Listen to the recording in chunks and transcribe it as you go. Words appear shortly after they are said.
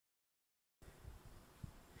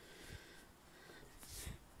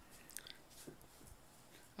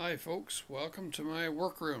Hi folks, welcome to my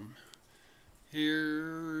workroom.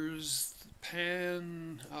 Here's the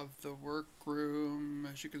pan of the workroom.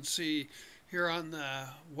 As you can see here on the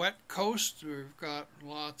wet coast, we've got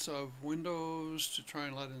lots of windows to try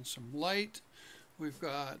and let in some light. We've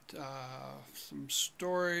got some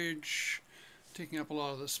storage taking up a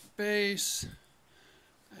lot of the space,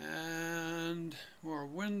 and more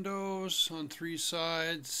windows on three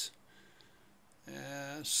sides.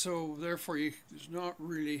 So therefore there's not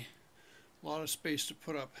really a lot of space to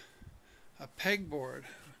put up a pegboard.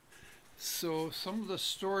 So some of the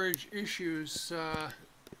storage issues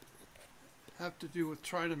have to do with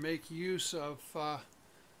trying to make use of the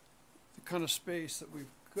kind of space that we've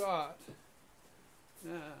got.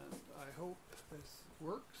 And I hope this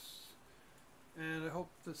works. And I hope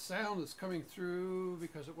the sound is coming through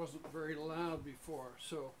because it wasn't very loud before.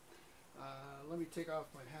 So let me take off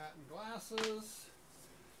my hat and glasses.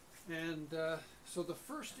 And so the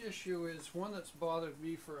first issue is one that's bothered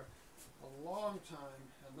me for a long time,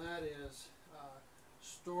 and that is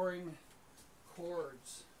storing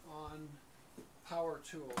cords on power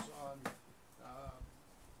tools, on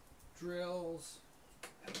drills,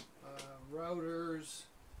 routers,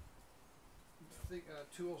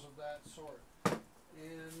 tools of that sort.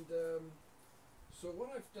 And so what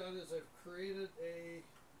I've done is I've created a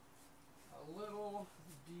little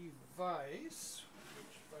device,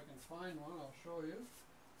 which if I can find one I'll show you.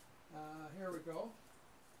 Here we go.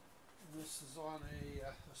 And this is on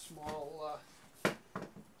a small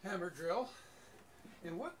hammer drill.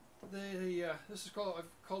 And what this is called,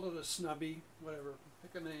 I've called it a snubby, whatever,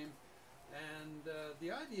 pick a name. And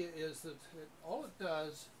the idea is that all it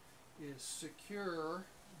does is secure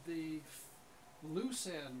the loose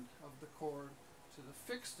end of the cord to the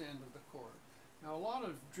fixed end of the cord. Now a lot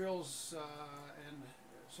of drills and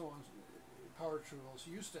so on, power tools,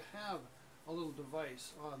 used to have a little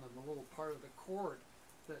device on them, a little part of the cord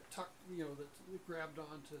that tucked, that grabbed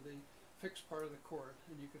onto the fixed part of the cord,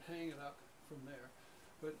 and you could hang it up from there.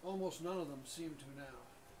 But almost none of them seem to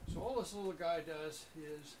now. So all this little guy does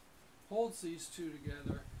is holds these two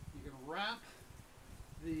together. You can wrap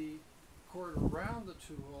the cord around the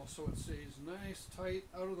tool so it stays nice, tight,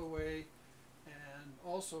 out of the way, and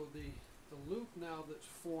also the loop now that's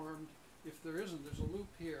formed, if there isn't, there's a loop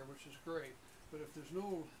here, which is great, but if there's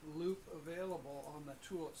no loop available on the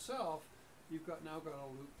tool itself, you've now got a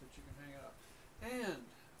loop that you can hang it up. And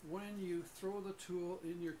when you throw the tool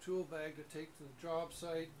in your tool bag to take to the job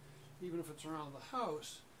site, even if it's around the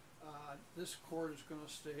house, this cord is going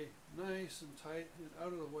to stay nice and tight and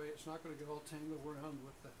out of the way. It's not going to get all tangled around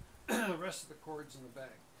with the rest of the cords in the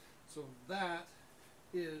bag. So that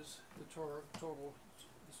is the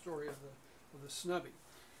story of the snubby.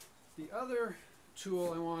 The other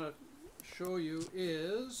tool I want to show you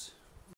is